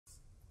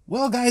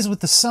Well guys,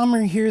 with the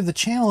summer here, the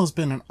channel has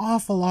been an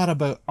awful lot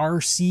about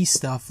RC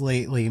stuff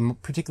lately,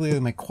 particularly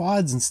my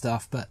quads and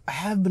stuff, but I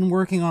have been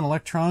working on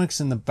electronics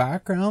in the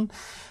background.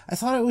 I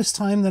thought it was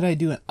time that I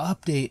do an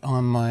update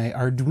on my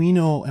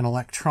Arduino and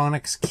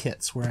electronics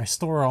kits where I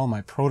store all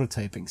my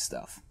prototyping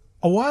stuff.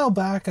 A while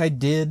back I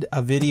did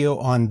a video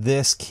on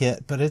this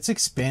kit, but it's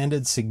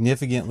expanded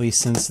significantly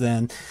since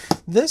then.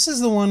 This is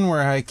the one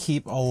where I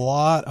keep a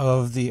lot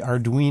of the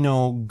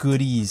Arduino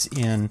goodies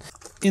in.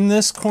 In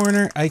this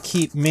corner I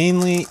keep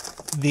mainly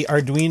the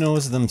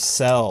Arduinos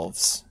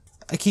themselves.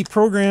 I keep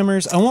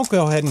programmers. I won't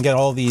go ahead and get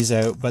all these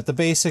out, but the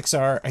basics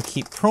are I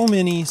keep Pro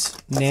Minis,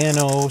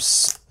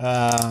 Nanos,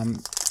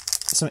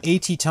 some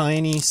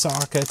AT-Tiny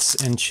sockets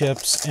and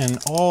chips, and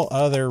all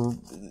other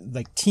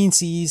like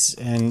teensies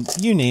and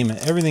you name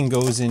it. Everything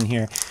goes in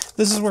here.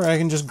 This is where I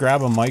can just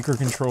grab a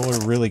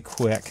microcontroller really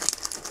quick.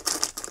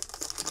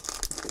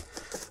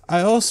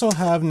 I also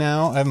have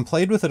now, I haven't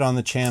played with it on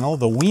the channel,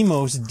 the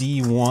Wemos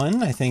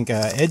D1. I think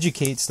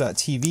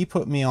Educates.tv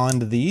put me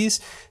onto these.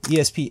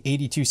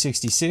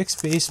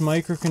 ESP8266 based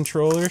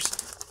microcontrollers.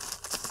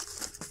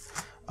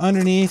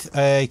 Underneath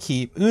I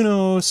keep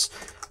Unos,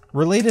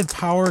 related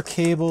power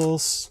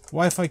cables,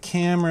 Wi-Fi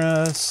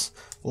cameras,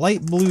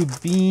 light blue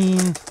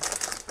bean,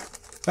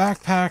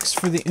 backpacks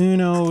for the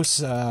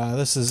Unos.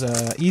 This is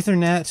a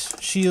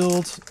Ethernet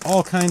shield,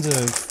 all kinds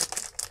of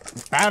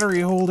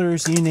battery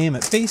holders, you name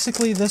it.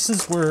 Basically, this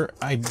is where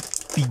I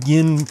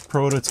begin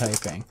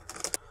prototyping.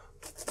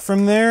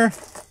 From there,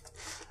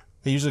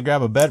 I usually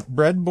grab a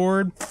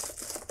breadboard.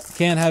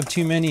 Can't have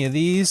too many of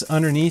these.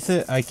 Underneath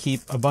it, I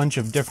keep a bunch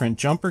of different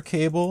jumper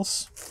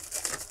cables.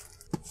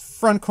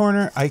 Front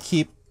corner, I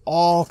keep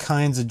all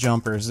kinds of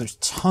jumpers. There's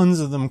tons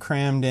of them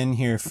crammed in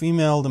here.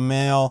 Female to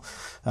male,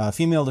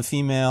 female to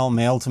female,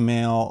 male to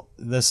male.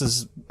 This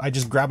is, I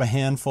just grab a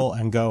handful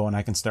and go, and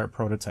I can start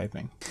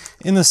prototyping.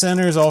 In the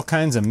center is all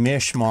kinds of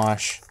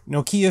mishmash.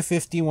 Nokia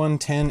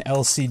 5110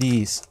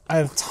 LCDs. I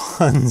have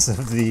tons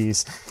of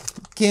these.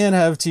 Can't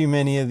have too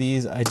many of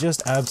these. I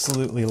just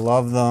absolutely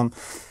love them.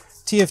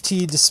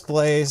 TFT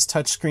displays,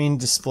 touchscreen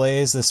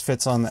displays. This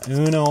fits on the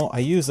Uno. I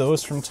use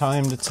those from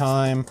time to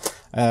time.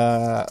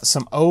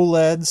 Some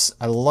OLEDs.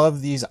 I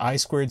love these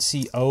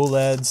I2C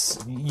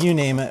OLEDs. You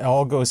name it, it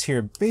all goes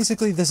here.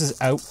 Basically, this is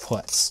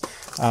outputs.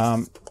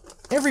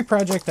 Every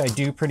project I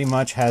do pretty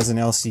much has an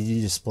LCD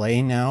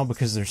display now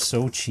because they're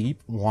so cheap.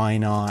 Why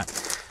not?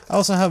 I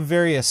also have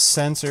various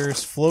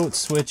sensors, float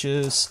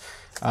switches,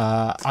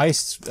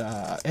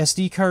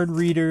 SD card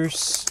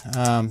readers,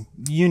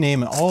 you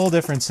name it, all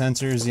different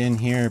sensors in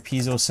here,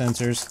 piezo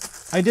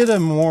sensors. I did a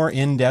more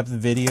in-depth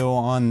video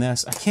on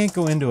this. I can't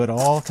go into it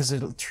all because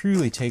it'll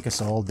truly take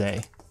us all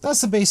day.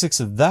 That's the basics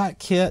of that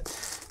kit.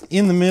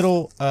 In the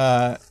middle,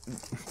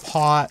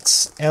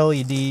 pots,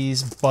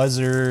 LEDs,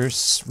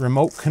 buzzers,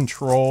 remote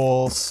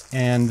controls,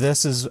 and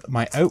this is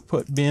my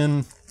output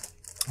bin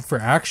for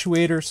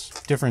actuators,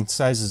 different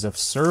sizes of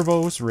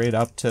servos, right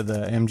up to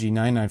the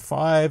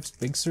MG995s,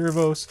 big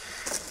servos.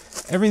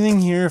 Everything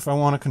here if I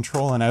want to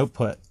control an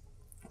output.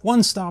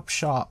 One-stop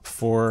shop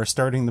for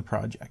starting the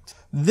project.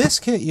 This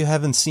kit you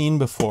haven't seen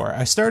before.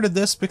 I started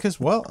this because,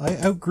 well, I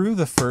outgrew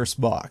the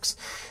first box.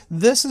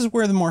 This is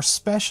where the more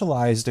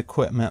specialized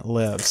equipment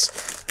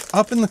lives.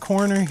 Up in the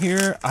corner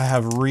here, I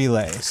have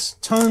relays.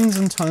 Tons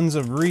and tons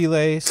of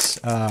relays.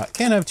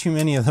 Can't have too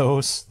many of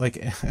those. Like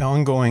an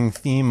ongoing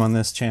theme on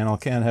this channel,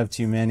 can't have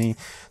too many.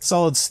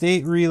 Solid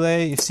state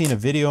relay, you've seen a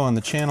video on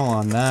the channel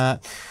on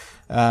that.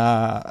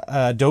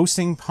 A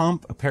dosing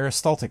pump, a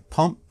peristaltic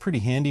pump, pretty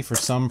handy for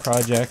some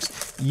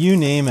projects. You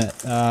name it.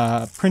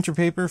 Printer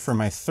paper for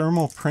my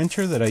thermal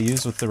printer that I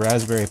use with the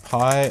Raspberry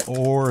Pi,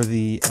 or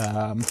the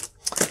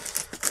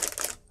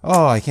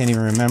oh, I can't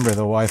even remember the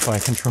Wi-Fi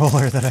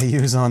controller that I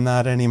use on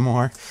that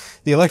anymore.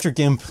 The Electric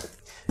Imp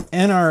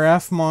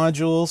NRF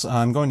modules.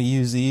 I'm going to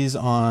use these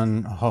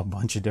on a whole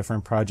bunch of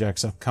different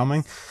projects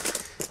upcoming.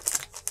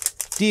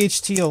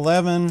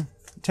 DHT11,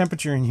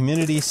 temperature and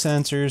humidity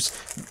sensors.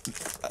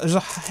 There's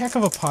a heck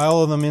of a pile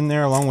of them in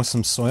there, along with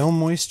some soil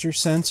moisture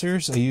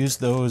sensors. I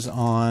used those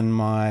on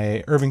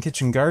my Urban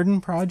Kitchen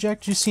Garden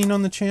project you've seen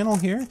on the channel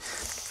here.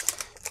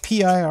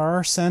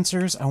 PIR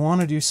sensors. I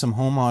want to do some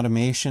home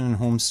automation and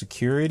home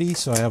security,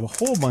 so I have a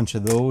whole bunch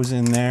of those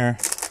in there.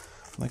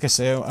 Like I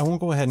say, I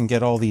won't go ahead and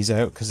get all these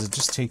out because it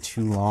just takes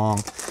too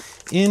long.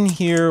 In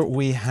here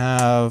we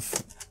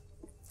have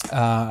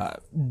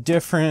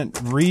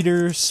different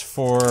readers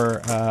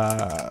for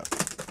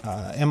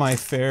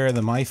MIFARE,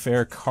 the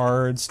MIFARE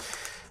cards,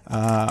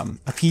 a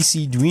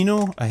PC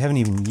Arduino. I haven't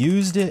even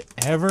used it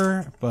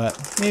ever,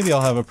 but maybe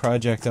I'll have a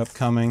project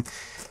upcoming.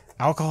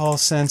 Alcohol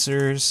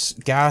sensors,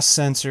 gas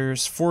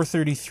sensors,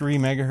 433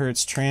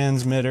 megahertz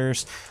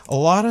transmitters, a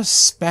lot of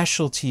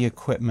specialty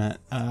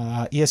equipment,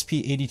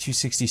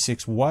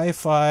 ESP8266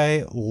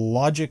 Wi-Fi,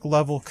 logic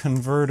level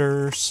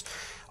converters,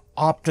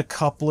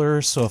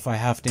 optocouplers, so if I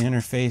have to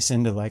interface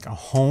into like a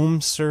home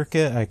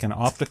circuit, I can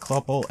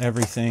optocouple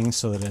everything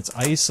so that it's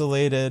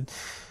isolated.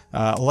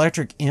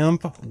 Electric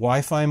imp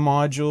Wi-Fi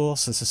module,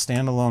 so it's a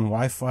standalone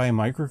Wi-Fi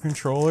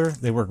microcontroller.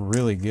 They work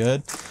really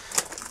good.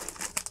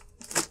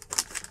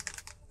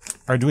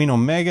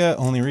 Arduino Mega,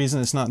 only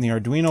reason it's not in the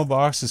Arduino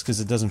box is because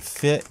it doesn't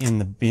fit in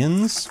the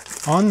bins.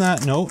 On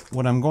that note,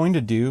 what I'm going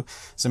to do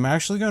is I'm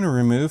actually going to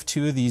remove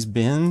 2 of these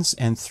bins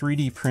and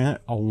 3D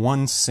print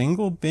one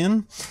single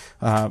bin,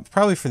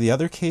 probably for the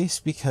other case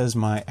because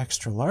my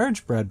extra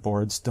large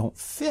breadboards don't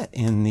fit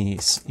in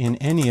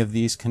any of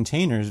these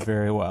containers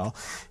very well.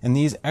 And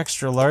these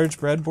extra large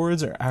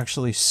breadboards are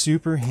actually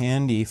super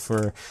handy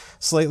for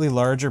slightly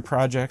larger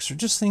projects or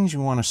just things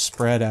you want to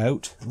spread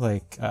out.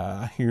 Like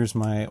here's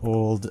my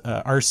old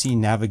RC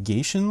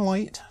navigation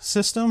light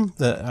system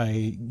that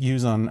I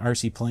use on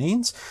RC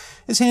planes.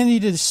 It's handy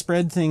to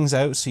spread things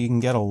out so you can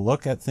get a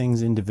look at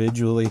things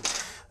individually.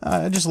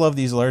 I just love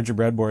these larger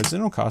breadboards. They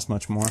don't cost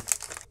much more.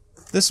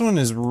 This one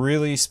is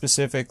really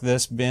specific,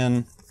 this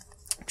bin.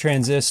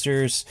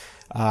 Transistors,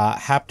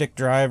 haptic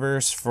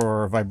drivers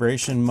for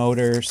vibration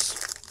motors,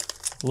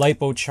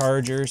 LiPo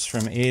chargers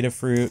from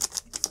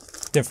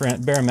Adafruit,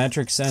 different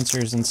barometric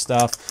sensors and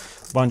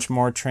stuff, a bunch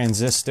more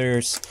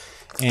transistors.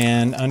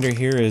 And under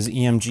here is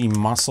EMG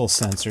muscle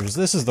sensors.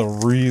 This is the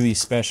really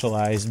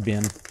specialized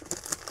bin.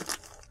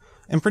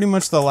 And pretty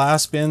much the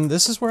last bin,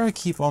 this is where I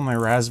keep all my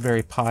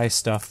Raspberry Pi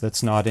stuff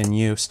that's not in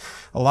use.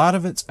 A lot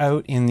of it's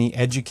out in the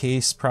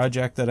EduCase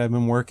project that I've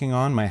been working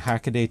on, my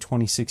Hackaday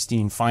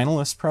 2016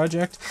 finalist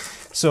project.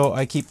 So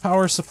I keep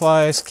power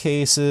supplies,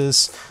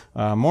 cases,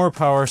 more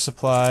power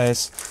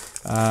supplies,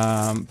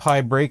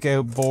 Pi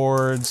breakout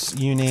boards,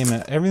 you name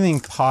it.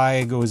 Everything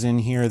Pi goes in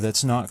here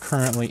that's not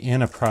currently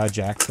in a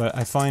project, but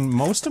I find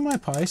most of my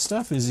Pi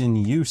stuff is in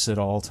use at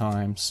all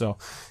times. So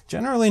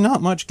generally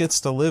not much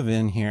gets to live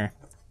in here.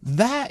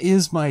 That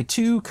is my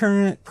 2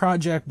 current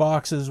project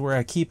boxes where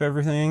I keep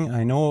everything.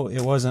 I know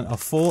it wasn't a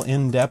full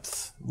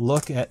in-depth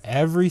look at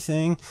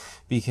everything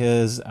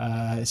because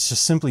it's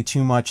just simply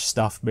too much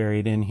stuff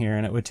buried in here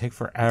and it would take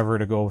forever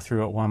to go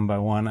through it one by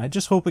one. I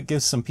just hope it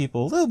gives some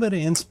people a little bit of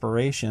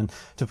inspiration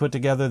to put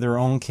together their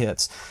own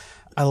kits.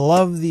 I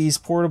love these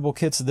portable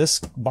kits. This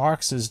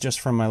box is just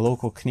from my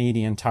local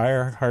Canadian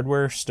Tire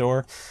hardware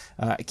store.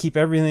 I keep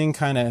everything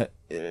kind of,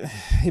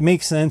 it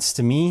makes sense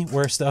to me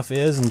where stuff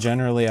is, and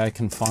generally I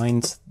can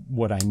find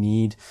what I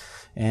need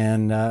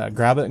and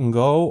grab it and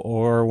go,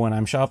 or when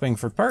I'm shopping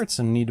for parts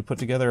and need to put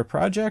together a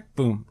project,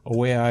 boom,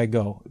 away I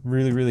go.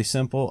 Really, really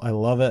simple. I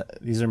love it.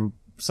 These are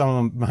some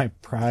of my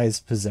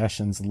prized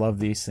possessions. Love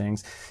these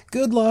things.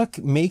 Good luck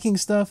making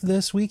stuff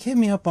this week. Hit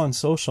me up on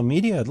social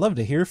media. I'd love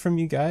to hear from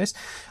you guys.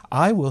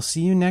 I will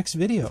see you next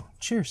video.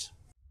 Cheers.